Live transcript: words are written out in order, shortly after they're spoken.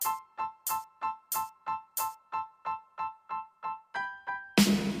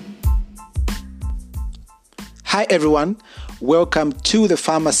Hi everyone, welcome to the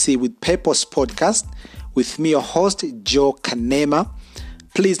Pharmacy with Purpose podcast with me, your host, Joe Kanema.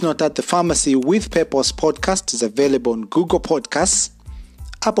 Please note that the Pharmacy with Purpose podcast is available on Google Podcasts,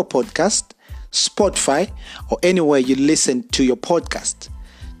 Apple Podcasts, Spotify, or anywhere you listen to your podcast.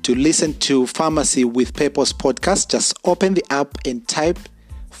 To listen to Pharmacy with Purpose podcast, just open the app and type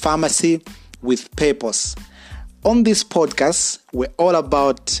Pharmacy with Purpose. On this podcast, we're all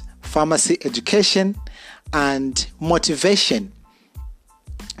about pharmacy education and motivation.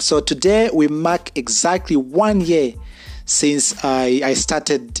 So today we mark exactly 1 year since I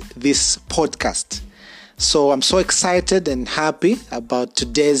started this podcast. So I'm so excited and happy about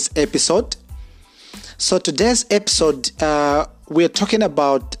today's episode. So today's episode, we're talking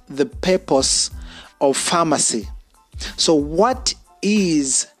about the purpose of pharmacy. So what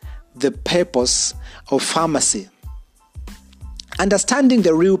is the purpose of pharmacy? Understanding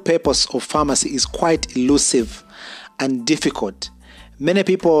the real purpose of pharmacy is quite elusive and difficult. Many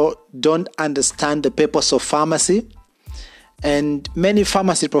people don't understand the purpose of pharmacy, and many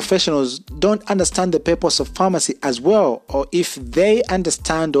pharmacy professionals don't understand the purpose of pharmacy as well, or if they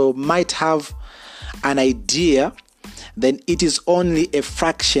understand or might have an idea, then it is only a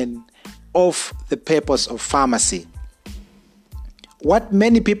fraction of the purpose of pharmacy. What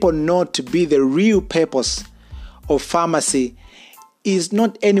many people know to be the real purpose of pharmacy is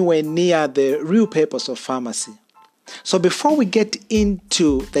not anywhere near the real purpose of pharmacy. So before we get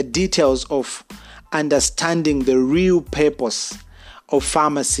into the details of understanding the real purpose of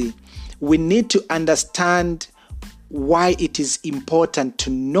pharmacy, we need to understand why it is important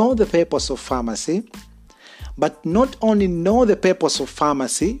to know the purpose of pharmacy. But not only know the purpose of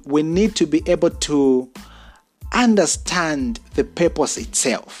pharmacy, we need to be able to understand the purpose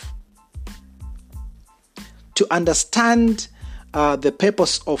itself. To understand the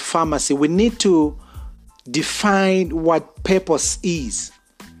purpose of pharmacy, we need to define what purpose is.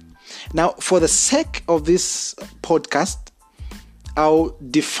 Now, for the sake of this podcast, I'll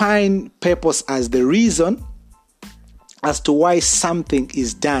define purpose as the reason as to why something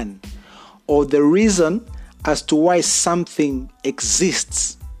is done, or the reason as to why something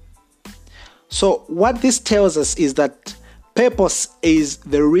exists. So what this tells us is that purpose is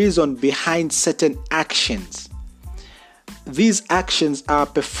the reason behind certain actions. These actions are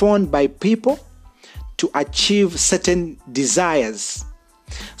performed by people to achieve certain desires.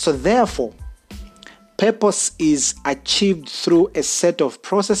 So therefore, purpose is achieved through a set of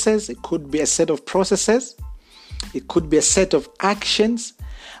processes. It could be a set of processes. It could be a set of actions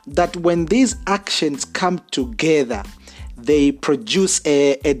that when these actions come together, they produce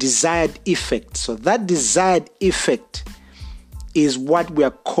a desired effect. So that desired effect is what we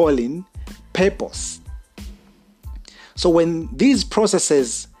are calling purpose. So when these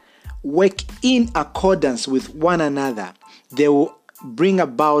processes work in accordance with one another, they will bring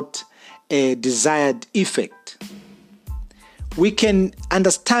about a desired effect. We can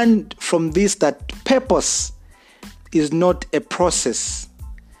understand from this that purpose is not a process.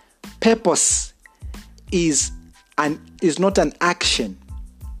 Purpose is not an action.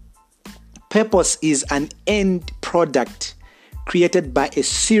 Purpose is an end product created by a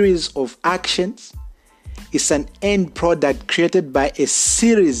series of actions. It's an end product created by a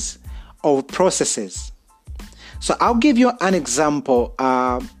series of processes. So I'll give you an example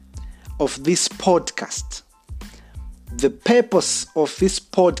of this podcast. The purpose of this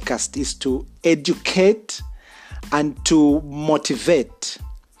podcast is to educate and to motivate.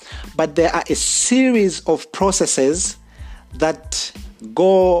 But there are a series of processes that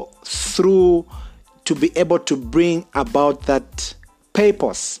go through to be able to bring about that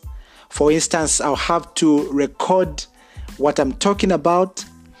purpose. For instance, I'll have to record what I'm talking about.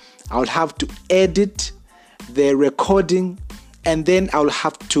 I'll have to edit the recording, and then I'll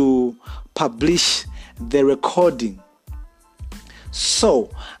have to publish the recording. So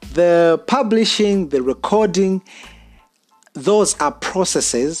the publishing, the recording, those are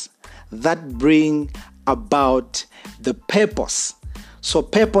processes that bring about the purpose. So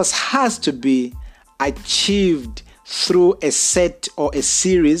purpose has to be achieved through a set or a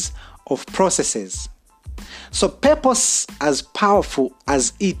series of processes. So purpose, as powerful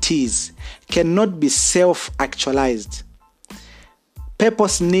as it is, cannot be self-actualized.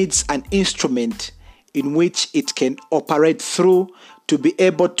 Purpose needs an instrument in which it can operate through to be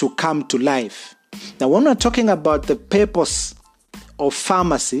able to come to life. Now, when we're talking about the purpose of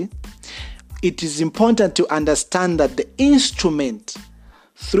pharmacy, it is important to understand that the instrument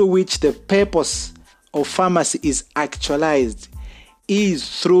through which the purpose of pharmacy is actualized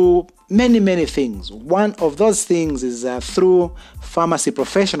is through many things. One of those things is through pharmacy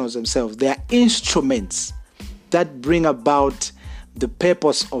professionals themselves. They are instruments that bring about the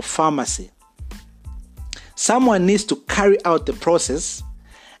purpose of pharmacy. Someone needs to carry out the process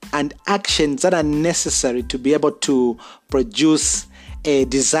and actions that are necessary to be able to produce a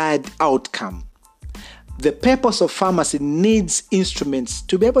desired outcome. The purpose of pharmacy needs instruments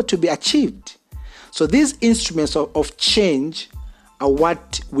to be able to be achieved. So these instruments of change are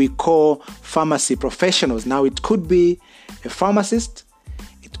what we call pharmacy professionals. Now, it could be a pharmacist,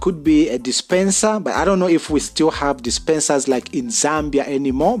 it could be a dispenser, but I don't know if we still have dispensers like in Zambia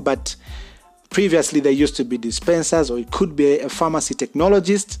anymore, but previously there used to be dispensers, or it could be a pharmacy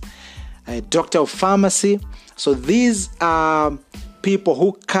technologist, a doctor of pharmacy. So these are people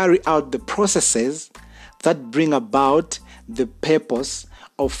who carry out the processes that bring about the purpose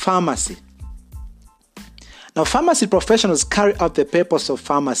of pharmacy. Now, pharmacy professionals carry out the purpose of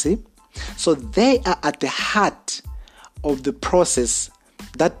pharmacy, so they are at the heart of the process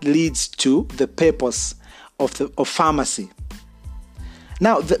that leads to the purpose of pharmacy.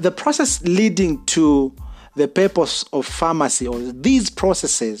 Now, the process leading to the purpose of pharmacy, or these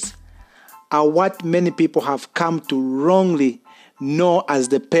processes, are what many people have come to wrongly know as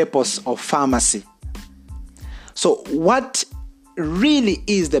the purpose of pharmacy. So, what really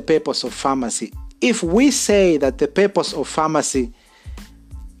is the purpose of pharmacy? If we say that the purpose of pharmacy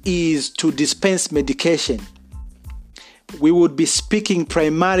is to dispense medication, we would be speaking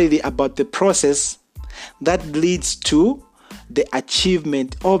primarily about the process that leads to the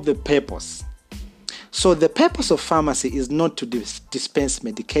achievement of the purpose. So the purpose of pharmacy is not to dispense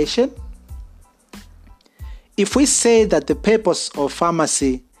medication. If we say that the purpose of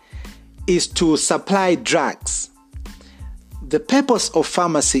pharmacy is to supply drugs, the purpose of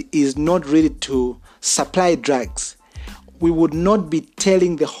pharmacy is not really to supply drugs. We would not be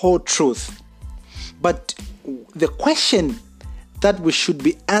telling the whole truth. But the question that we should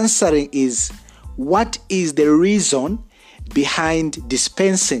be answering is, what is the reason behind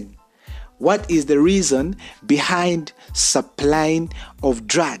dispensing? What is the reason behind supplying of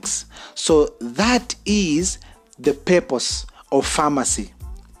drugs? So that is the purpose of pharmacy.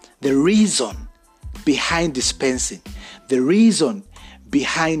 The reason behind dispensing, the reason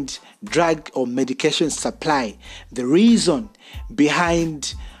behind drug or medication supply, the reason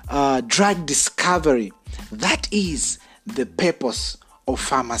behind drug discovery. That is the purpose of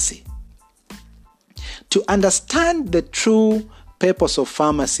pharmacy. To understand the true purpose of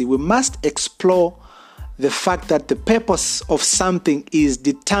pharmacy, we must explore the fact that the purpose of something is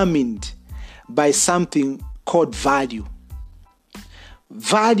determined by something called value.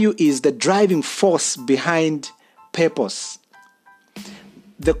 Value is the driving force behind purpose.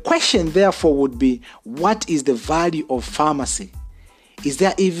 The question, therefore, would be, what is the value of pharmacy? Is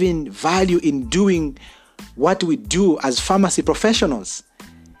there even value in doing what we do as pharmacy professionals?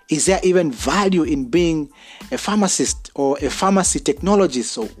 Is there even value in being a pharmacist or a pharmacy technologist?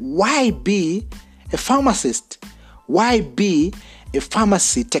 So why be a pharmacist? Why be a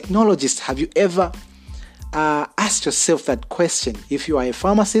pharmacy technologist? Have you ever asked yourself that question? If you are a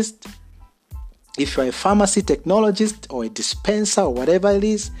pharmacist, if you are a pharmacy technologist or a dispenser or whatever it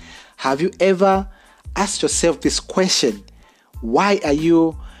is, have you ever asked yourself this question? Why are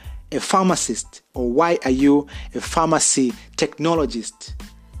you a pharmacist, or why are you a pharmacy technologist?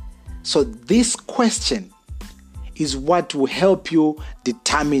 So this question is what will help you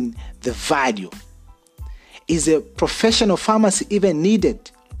determine the value. Is a professional pharmacy even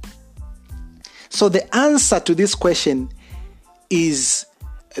needed? So the answer to this question is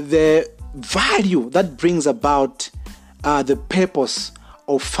the value that brings about the purpose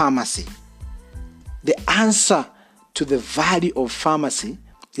of pharmacy. The answer to the value of pharmacy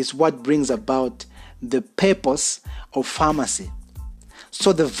is what brings about the purpose of pharmacy.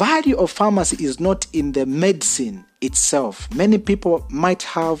 So the value of pharmacy is not in the medicine itself. Many people might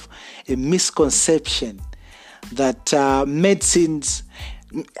have a misconception that medicines,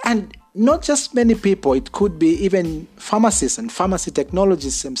 and not just many people, it could be even pharmacists and pharmacy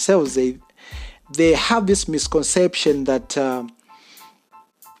technologists themselves, they have this misconception that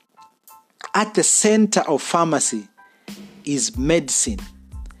at the center of pharmacy is medicine.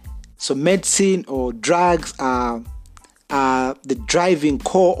 So medicine or drugs are the driving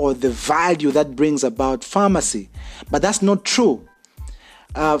core or the value that brings about pharmacy. But that's not true.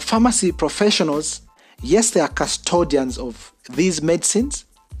 Pharmacy professionals, yes, they are custodians of these medicines,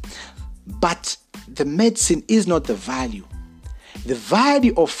 but the medicine is not the value. The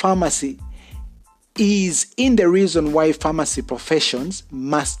value of pharmacy is in the reason why pharmacy professions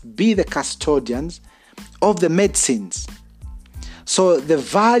must be the custodians of the medicines. So the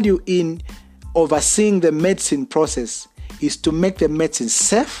value in overseeing the medicine process is to make the medicine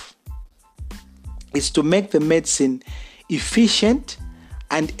safe is to make the medicine efficient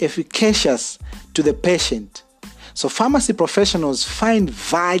and efficacious to the patient. So pharmacy professionals find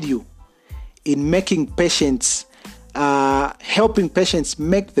value in making patients, helping patients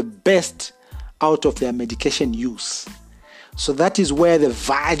make the best out of their medication use. So that is where the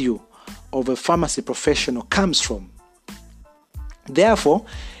value of a pharmacy professional comes from. Therefore,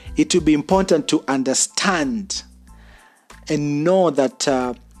 it will be important to understand and know that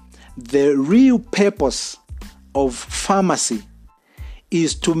the real purpose of pharmacy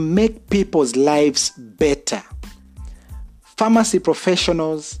is to make people's lives better. Pharmacy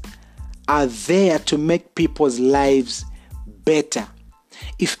professionals are there to make people's lives better.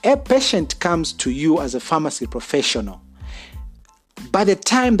 If a patient comes to you as a pharmacy professional, by the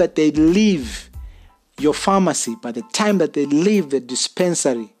time that they leave your pharmacy, by the time that they leave the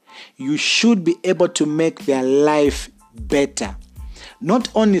dispensary, you should be able to make their life better. Not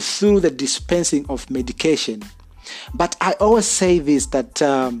only through the dispensing of medication, but I always say this, that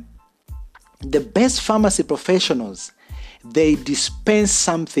the best pharmacy professionals, they dispense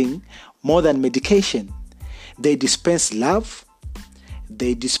something more than medication. They dispense love,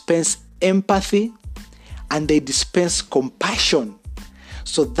 they dispense empathy, and they dispense compassion.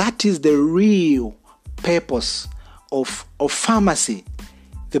 So that is the real purpose of pharmacy.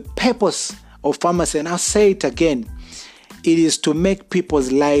 The purpose of pharmacy, and I'll say it again, it is to make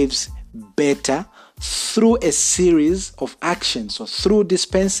people's lives better through a series of actions. So through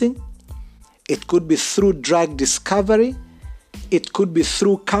dispensing, it could be through drug discovery, it could be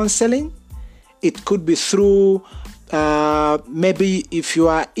through counseling, it could be through maybe if you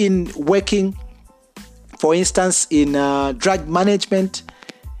are working, for instance, in drug management,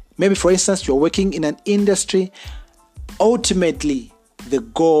 maybe for instance you're working in an industry. Ultimately, the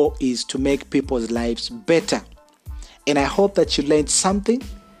goal is to make people's lives better. And I hope that you learned something.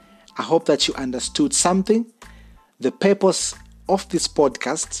 I hope that you understood something. The purpose of this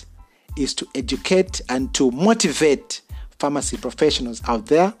podcast is to educate and to motivate pharmacy professionals out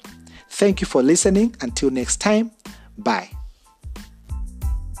there. Thank you for listening. Until next time, bye.